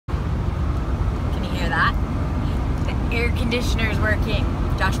air conditioner's working.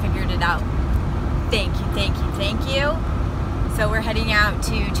 Josh figured it out. Thank you, thank you, thank you. So we're heading out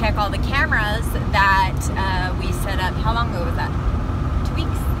to check all the cameras that we set up. How long ago was that? 2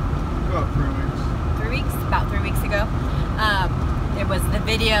 weeks? About 3 weeks. 3 weeks? About 3 weeks ago. It was the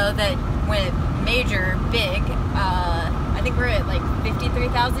video that went major, big. I think we're at like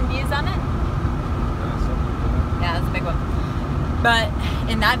 53,000 views on it. Yeah, that's a big one. But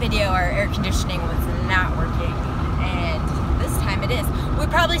in that video, our air conditioning was not working, and this time it is. We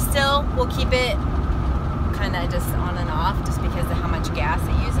probably still will keep it kind of just on and off, just because of how much gas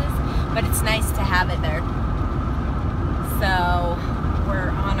it uses. But it's nice to have it there. So we're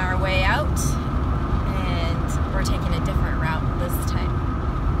on our way out, and we're taking a different route this time,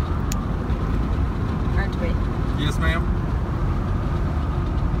 aren't we? Yes, ma'am.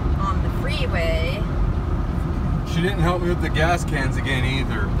 On the freeway. She didn't help me with the gas cans again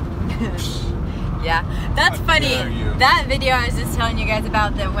either. Yeah, that's How funny. dare you. That video I was just telling you guys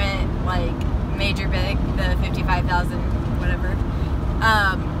about that went like major big, the 55,000 whatever.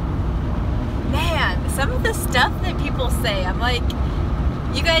 Man, some of the stuff that people say, I'm like,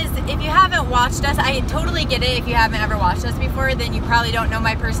 you guys, if you haven't watched us, I totally get it. If you haven't ever watched us before, then you probably don't know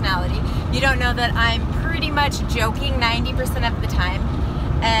my personality. You don't know that I'm pretty much joking 90% of the time,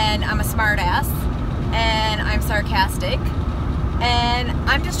 and I'm a smart ass, and I'm sarcastic, and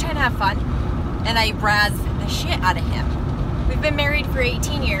I'm just trying to have fun, and I razz the shit out of him. We've been married for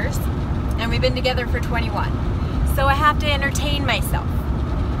 18 years, and we've been together for 21, so I have to entertain myself.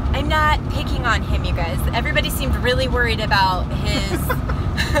 I'm not picking on him, you guys. Everybody seemed really worried about his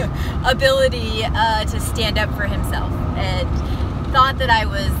ability to stand up for himself, and thought that I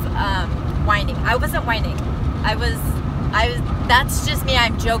was whining. I wasn't whining. I was, that's just me.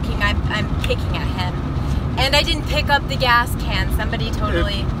 I'm joking. I'm picking at him. And I didn't pick up the gas can. Somebody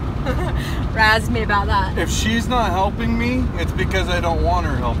totally razzed me about that. If she's not helping me, it's because I don't want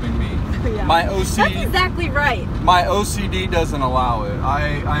her helping me. Yeah. My OCD. That's exactly right. My OCD doesn't allow it.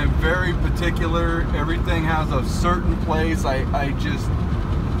 I am very particular. Everything has a certain place. I just.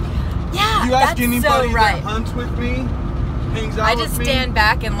 Yeah, You ask that's anybody so right. that hunts with me, hangs out I with just me. stand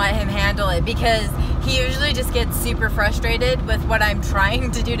back and let him handle it, because he usually just gets super frustrated with what I'm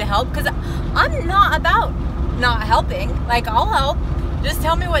trying to do to help, because I'm not about not helping. Like, I'll help. Just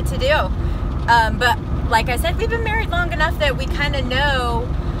tell me what to do. But like I said, we've been married long enough that we kind of know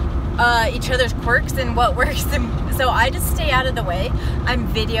each other's quirks and what works, and so I just stay out of the way. I'm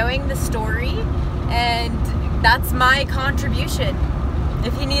videoing the story, and that's my contribution.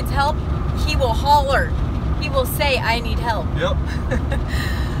 If he needs help, he will holler. He will say, I need help. Yep.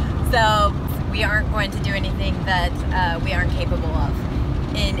 So we aren't going to do anything that we aren't capable of.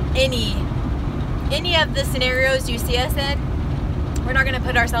 In any of the scenarios you see us in, we're not going to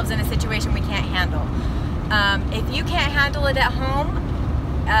put ourselves in a situation we can't handle. If you can't handle it at home,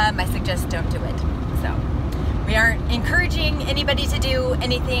 I suggest don't do it. So we aren't encouraging anybody to do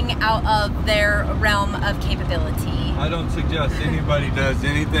anything out of their realm of capability. I don't suggest anybody does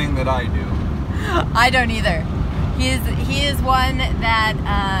anything that I do. I don't either. He is one that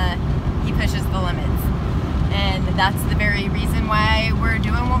he pushes the limits, and that's the very reason why we're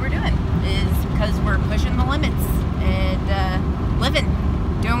doing what we're doing, is because we're pushing the limits and living,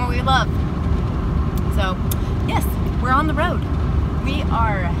 doing what we love. So yes, we're on the road. We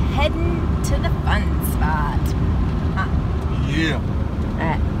are heading to the fun spot. Huh? Yeah.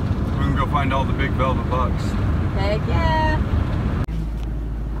 Alright. We can go find all the big velvet bucks. Heck yeah.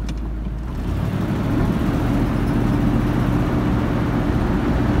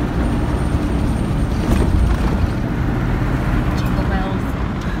 Jingle bells.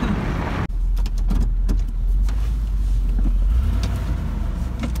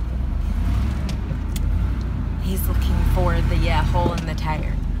 He's looking for the hole in the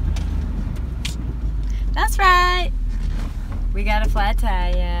tire. That's right. We got a flat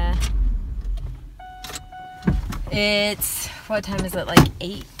tire. It's, what time is it, like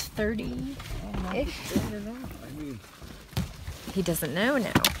 8:30-ish? He doesn't know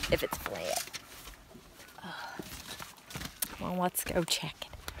now if it's flat. Well, let's go check it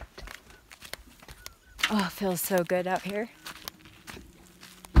out. Oh, it feels so good out here.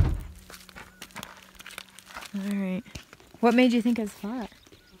 Alright. What made you think it was flat?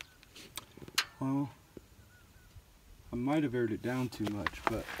 Well, I might have aired it down too much,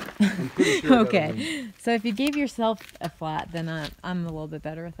 but I'm pretty sure. Okay, so if you gave yourself a flat, then I'm a little bit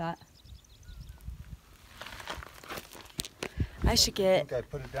better with that. I should get... I think I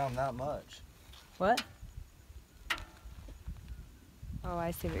put it down that much. What? Oh,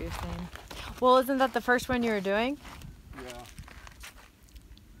 I see what you're saying. Well, isn't that the first one you were doing? Yeah.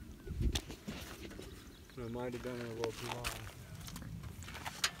 So might have done it a little too long.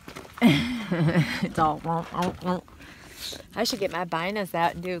 It's all. I should get my binos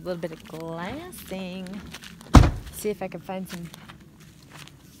out and do a little bit of glassing. See if I can find some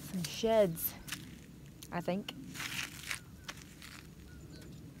sheds. I think.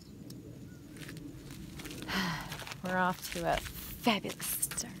 We're off to a fabulous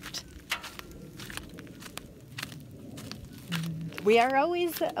start. We are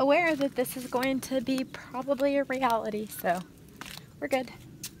always aware that this is going to be probably a reality, so we're good.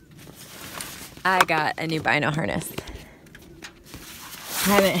 I got a new bino harness.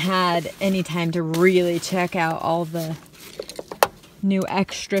 Haven't had any time to really check out all the new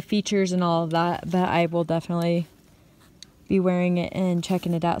extra features and all of that, but I will definitely be wearing it and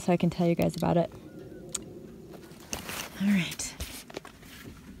checking it out so I can tell you guys about it. All right,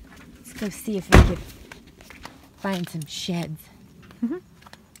 let's go see if we can find some sheds.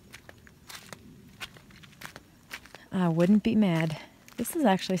 I wouldn't be mad. This is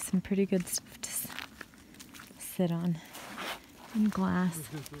actually some pretty good stuff to sit on in glass.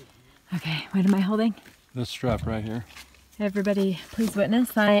 Okay, what am I holding? This strap right here. Everybody, please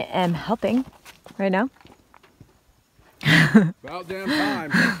witness, I am helping right now. About damn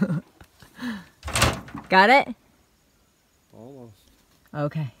time. Got it? Almost.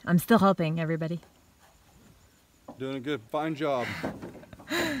 Okay, I'm still helping everybody. Doing a good, fine job.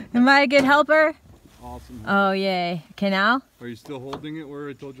 Am I a good helper? Awesome. Oh, yay. Okay, now? Are you still holding it where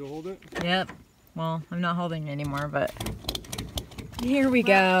I told you to hold it? Yep. Well, I'm not holding it anymore, but here we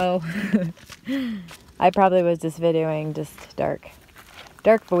go. I probably was just videoing just dark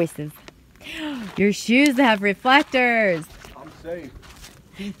voices. Your shoes have reflectors. I'm safe.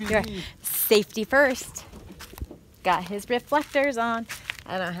 PPE. Safety first. Got his reflectors on.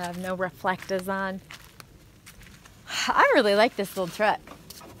 I don't have no reflectors on. I really like this little truck.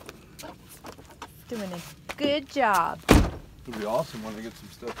 It's doing a good job. It'll be awesome when I get some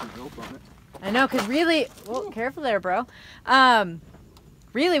stuff rebuilt on it. I know, because really, well, careful there, bro.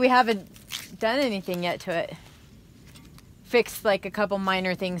 Really, we haven't done anything yet to it. Fixed like a couple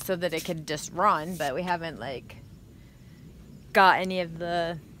minor things so that it could just run, but we haven't like got any of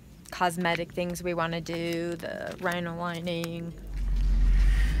the cosmetic things we want to do, the rhino lining.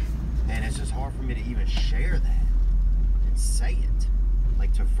 And it's just hard for me to even share that and say it,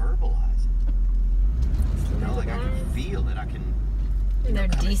 like to verbalize it. You know, like I can feel it, I can. And they're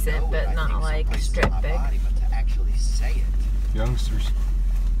decent, but not like strip big. Body, but to actually say it. Youngsters.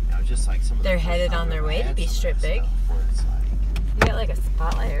 You know, just like some of They're headed on their way to be strip big. You got like a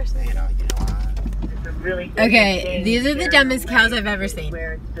spotlight or something? Okay, these are the dumbest cows I've ever seen.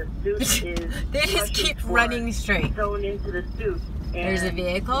 They just keep running straight. There's a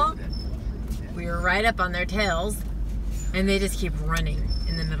vehicle. We were right up on their tails, and they just keep running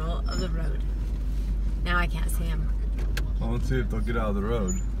in the middle of the road. Now I can't see them. Well, let's see if they'll get out of the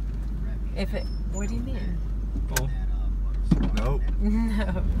road. What do you mean? Oh. Nope.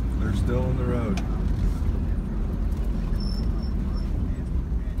 No. They're still on the road.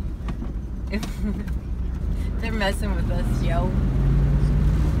 They're messing with us, yo.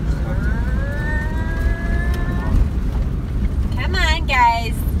 Come on,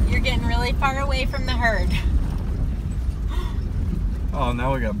 guys. You're getting really far away from the herd. Oh,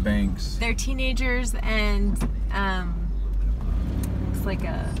 now we got banks. They're teenagers and looks like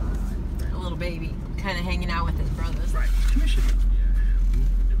a little baby kind of hanging out with his brothers. Right. Commission. Yeah.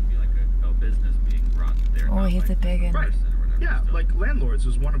 It would be like a business being brought there. Oh, he's a big one. Right. Yeah, like landlords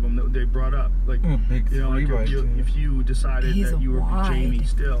was one of them that they brought up. Like, big you know, like if you decided He's that you were wide. Jamie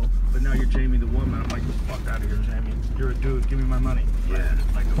still, but now you're Jamie the woman, I'm like, get the fuck out of here, Jamie. You're a dude. Give me my money. Yeah.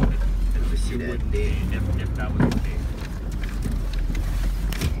 Like, See it that wouldn't be if that was the case.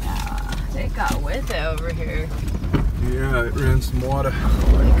 Yeah, they got with it over here. Yeah, it ran some water.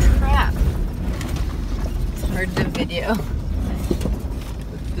 Holy crap. It's hard to video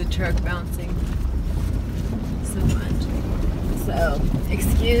with the truck bouncing so much. So,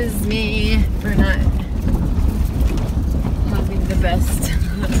 excuse me for not having the best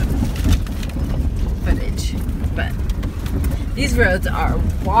footage, but these roads are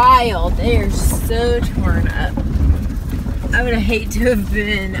wild. They are so torn up. I would hate to have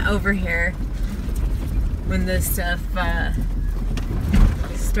been over here when this stuff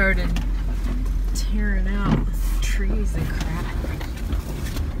started tearing out trees and crap.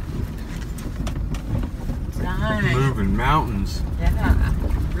 Nice. Moving mountains. Yeah,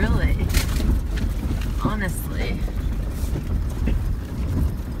 really. Honestly.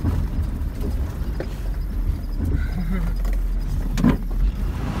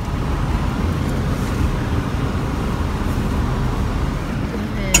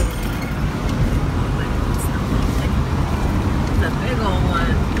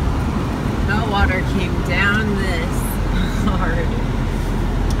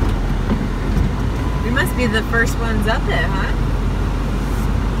 of the first ones up it, huh?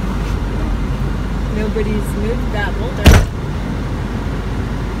 Nobody's moved that boulder.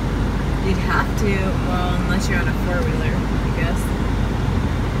 You'd have to, well, unless you're on a four-wheeler, I guess.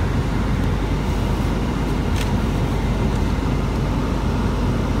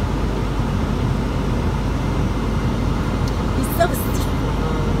 He's so steep.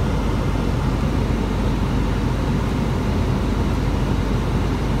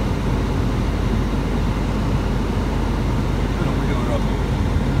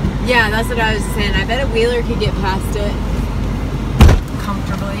 Yeah, that's what I was saying. I bet a wheeler could get past it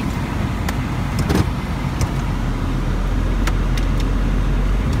comfortably.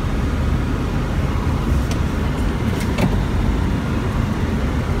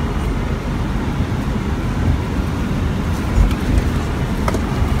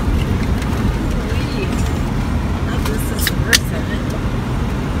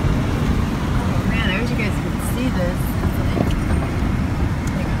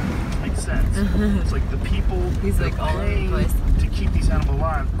 It's like the people He's like all over the place to keep these animals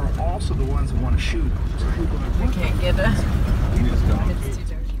alive are also the ones that want to shoot them. So people are like, I can't get it. It's gone. It's too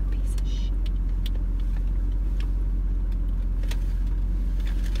dark. You piece of shit.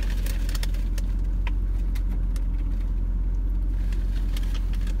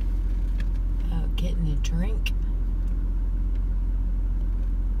 Oh, getting a drink.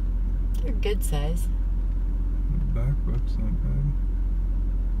 They're good size. Back buck's not bad.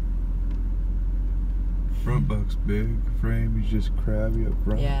 Front buck's big. Frame, he's just crabby up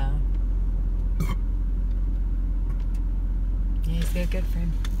front. Yeah. Yeah, he's got a good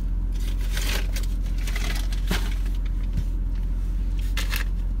frame.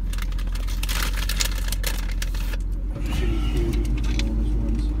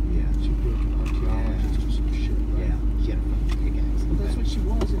 that's what she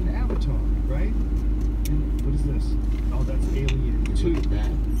was in Avatar, right? And what is this? Oh, that's Alien 2. Look at that.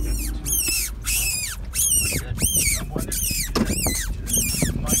 That's 2. I wonder if she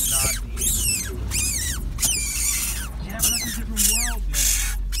might not be able to do it. Yeah, but that's a different world, man.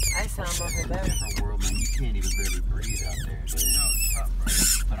 I saw him over there. Different world, man. You can't even barely breathe out there, dude. No, it's tough, right?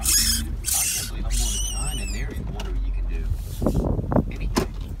 But I can't believe I'm going to China and there is wonder you can do anything.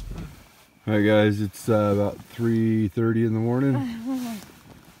 Alright guys, it's about 3:30 in the morning.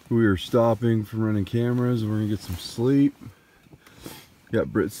 We are stopping from running cameras. We're gonna get some sleep.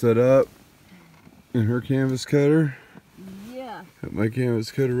 Got Brit set up in her canvas cutter. Yeah. Got my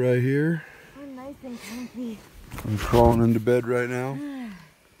canvas cutter right here. I'm nice and comfy. I'm crawling into bed right now.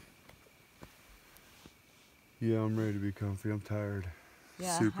 Yeah, I'm ready to be comfy. I'm tired.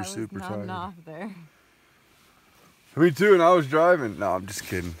 Yeah, super I was tired. off there. Me too, and I was driving. No, I'm just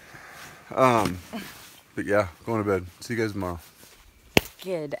kidding. But yeah, going to bed. See you guys tomorrow.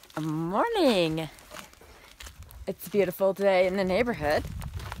 Good morning. It's beautiful today in the neighborhood.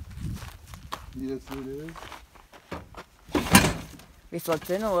 Yes, it is. We slept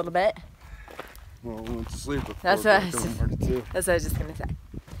in a little bit. Well, we went to sleep at That's 4 what I o'clock was- in the morning, too. That's what I was just gonna say.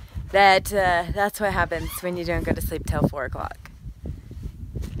 That's what happens when you don't go to sleep till 4 o'clock.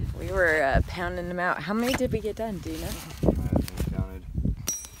 We were pounding them out. How many did we get done? Do you know? I haven't counted.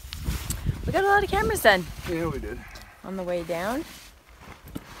 We got a lot of cameras done Yeah, we did. on the way down.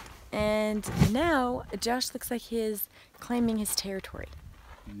 And now Josh looks like he is claiming his territory.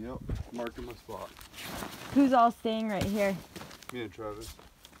 Yep, marking my spot. Who's all staying right here? Me and Travis.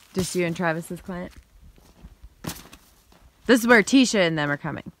 Just you and Travis's client? This is where Tisha and them are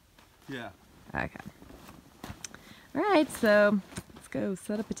coming. Yeah. Okay. Alright, so let's go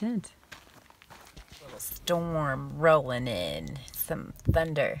set up a tent. Little storm rolling in. Some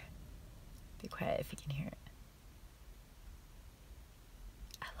thunder. Be quiet if you can hear it.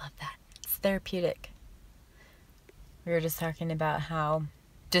 I love that. It's therapeutic. We were just talking about how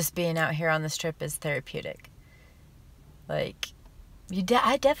just being out here on this trip is therapeutic. Like,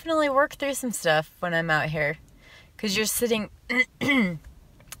 I definitely work through some stuff when I'm out here. Because you're sitting in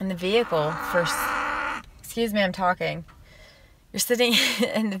the vehicle for... Excuse me, I'm talking. You're sitting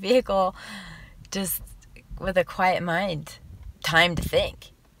in the vehicle just with a quiet mind. Time to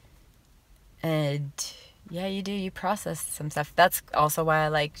think. And yeah, you do. You process some stuff. That's also why I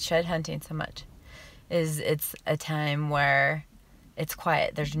like shed hunting so much. It's a time where it's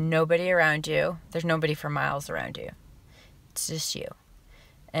quiet. There's nobody around you. There's nobody for miles around you. It's just you.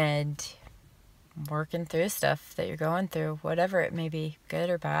 And working through stuff that you're going through, whatever it may be, good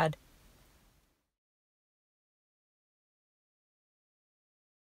or bad.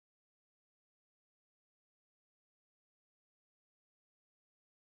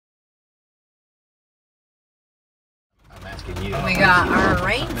 I'm asking asking you. We got our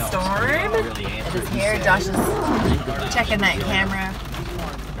rainstorm. It is here. Josh is checking that camera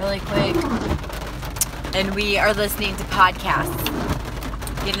really quick. And we are listening to podcasts.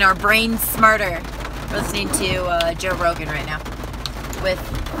 Getting our brains smarter. We're listening to Joe Rogan right now with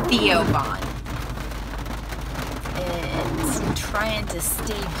Theo Vaughn. And trying to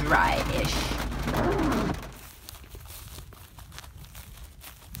stay dry-ish.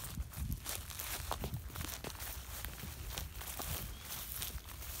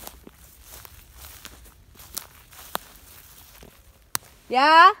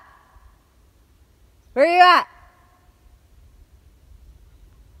 Yeah? Where are you at?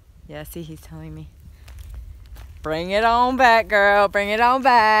 Yeah, see, he's telling me. Bring it on back, girl. Bring it on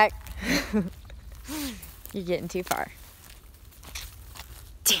back. You're getting too far.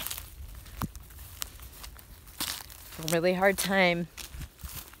 Damn. A really hard time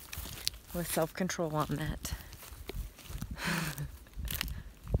with self-control on that.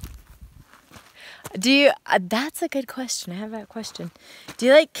 Do you, that's a good question. I have that question. Do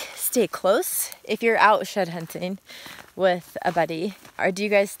you like stay close if you're out shed hunting with a buddy? Or do you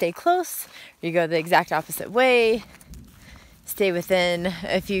guys stay close? Or you go the exact opposite way? Stay within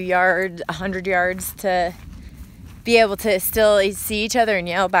a few yards, 100 yards to be able to still see each other and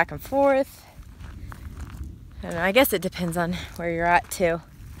yell back and forth? I don't know. I guess it depends on where you're at too.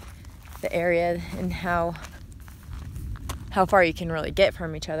 The area and how far you can really get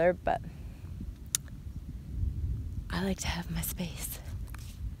from each other, but I like to have my space.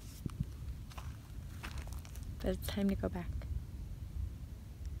 But it's time to go back.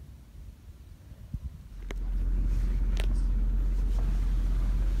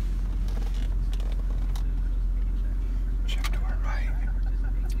 Check to our right.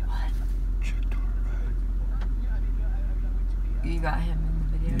 What? Check to our right. You got him in the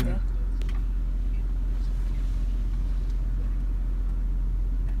video, Yeah. good?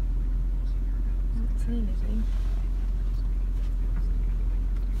 I don't see anything.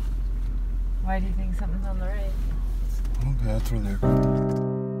 Why do you think something's on the right? Okay, that's where they're going.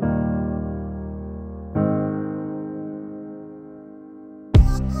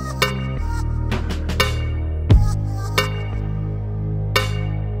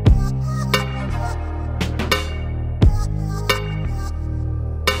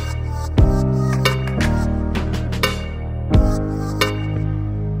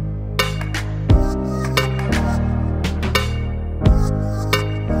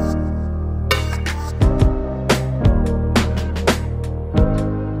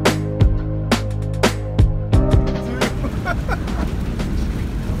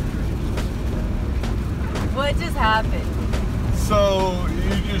 What just happened? So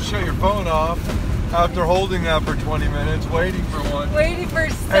you just shut your phone off after holding that for 20 minutes, waiting for one. Waiting for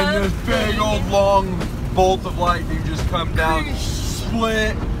something. And this big old long bolt of lightning just come down,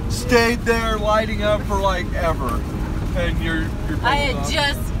 split, stayed there lighting up for like ever. And your phone's I had off.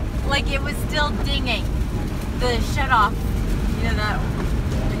 just, like it was still dinging. The shut off. You know that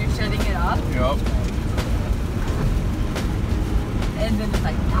when you're shutting it off? Yep. And then it's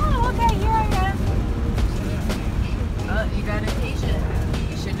like, oh, okay, here I am. Oh, you got impatient.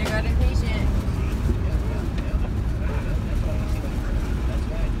 You shouldn't have got impatient.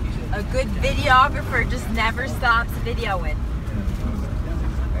 A good videographer just never stops videoing.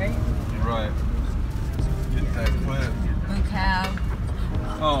 Right? Right. Get that clip. Okay.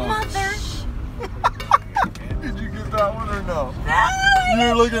 Oh. Mother. Did you get that one or no? No,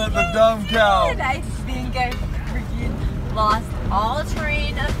 You're looking at the dumb cow. I think I freaking lost all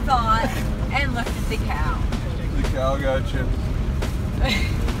train of thought and looked at the cow. The cow got you.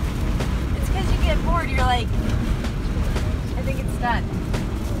 It's because you get bored. You're like, I think it's done.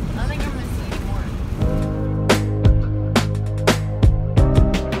 I don't think I'm going to see anymore.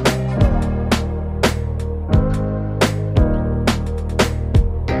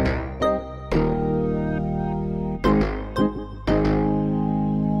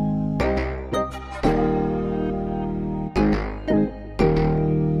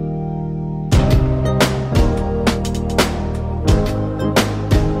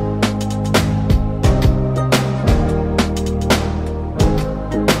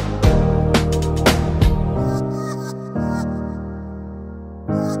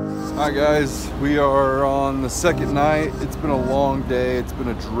 Alright guys, we are on the second night. It's been a long day, it's been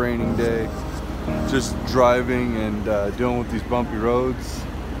a draining day. Just driving and dealing with these bumpy roads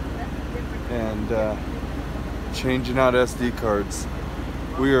and changing out SD cards.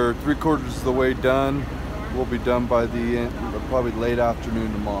 We are 3/4 of the way done. We'll be done by the end, probably late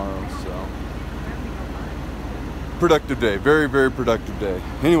afternoon tomorrow, so. Productive day, very, very productive day.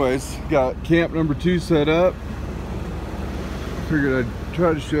 Anyways, got camp number 2 set up. Figured I'd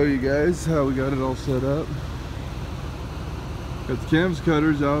try to show you guys how we got it all set up. Got the canvas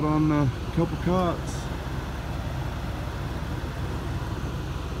cutters out on a couple cots.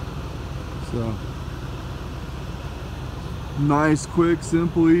 So nice, quick,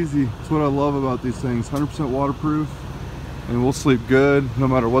 simple, easy. That's what I love about these things. 100% waterproof, and we'll sleep good no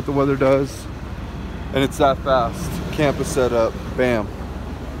matter what the weather does. And it's that fast. Camp is set up, bam.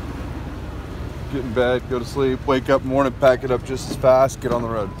 Get in bed, go to sleep, wake up in the morning, pack it up just as fast, get on the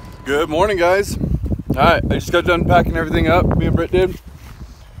road. Good morning, guys. All right, I just got done packing everything up, me and Brit did,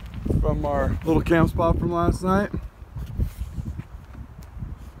 from our little camp spot from last night.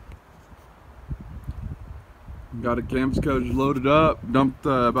 Got a canvas coach loaded up, dumped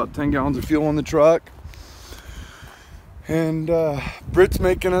about 10 gallons of fuel in the truck. And Brit's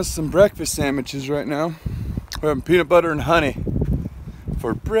making us some breakfast sandwiches right now. We're having peanut butter and honey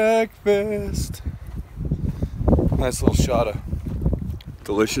for breakfast. Nice little shot of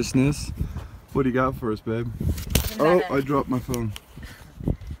deliciousness. What do you got for us, babe? Oh, I dropped my phone.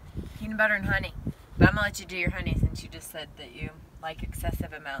 Peanut butter and honey. But I'm gonna let you do your honey since you just said that you like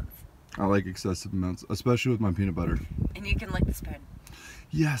excessive amounts. I like excessive amounts, especially with my peanut butter. And you can lick the spoon.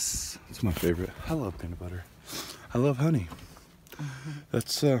 Yes, it's my favorite. I love peanut butter. I love honey.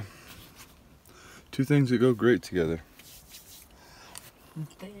 That's two things that go great together.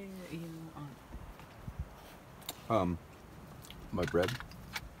 There you are. My bread.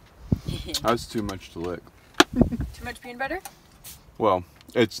 That's too much to lick. Too much peanut butter? Well,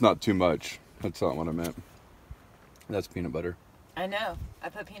 it's not too much. That's not what I meant. That's peanut butter. I know. I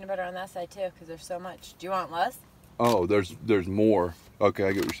put peanut butter on that side too because there's so much. Do you want less? Oh, there's more. Okay,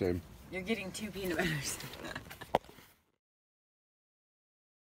 I get what you're saying. You're getting 2 peanut butters.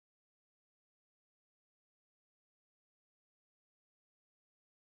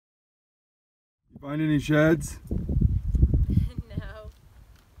 You find any sheds? No.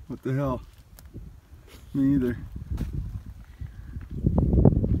 What the hell? Me either.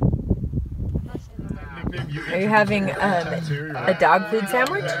 Are you having a dog food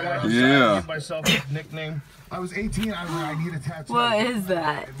sandwich? Yeah. Myself a nickname. I was 18. I need a tattoo. What is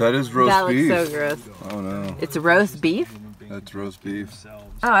that? That is roast That beef. looks so gross. Oh no. It's roast beef? That's roast beef. Oh,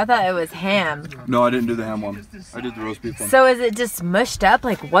 I thought it was ham. No, I didn't do the ham one. I did the roast beef one. So is it just mushed up?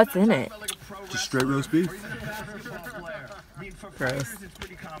 Like, what's in it? Just straight roast beef. Gross. It's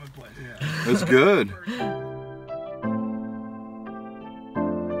pretty commonplace. It's good.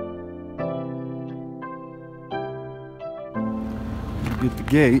 Get the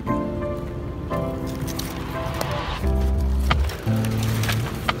gate.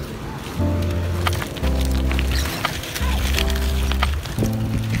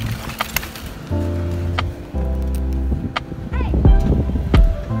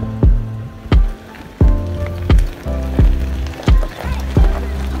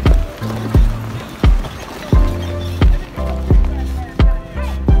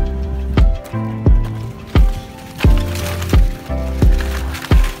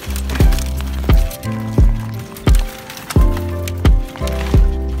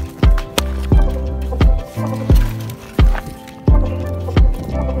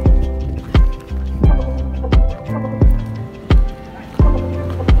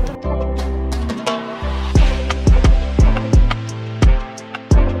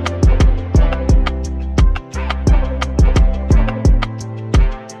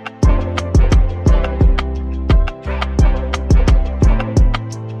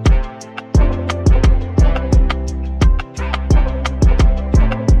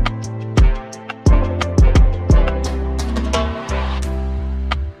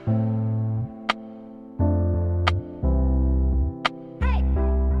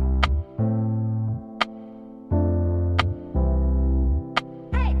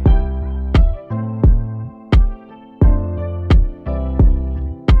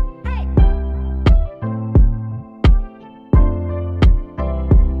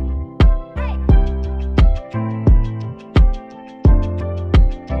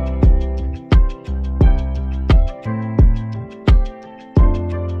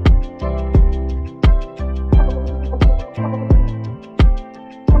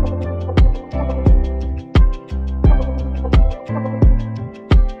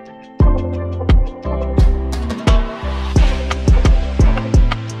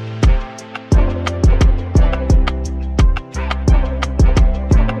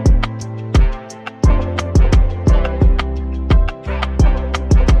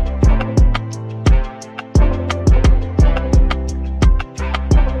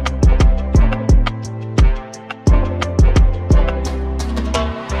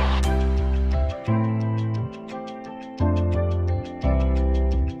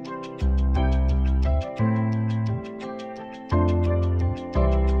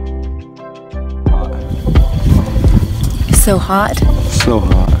 So hot. So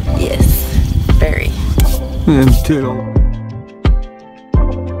hot. Yes, very. Until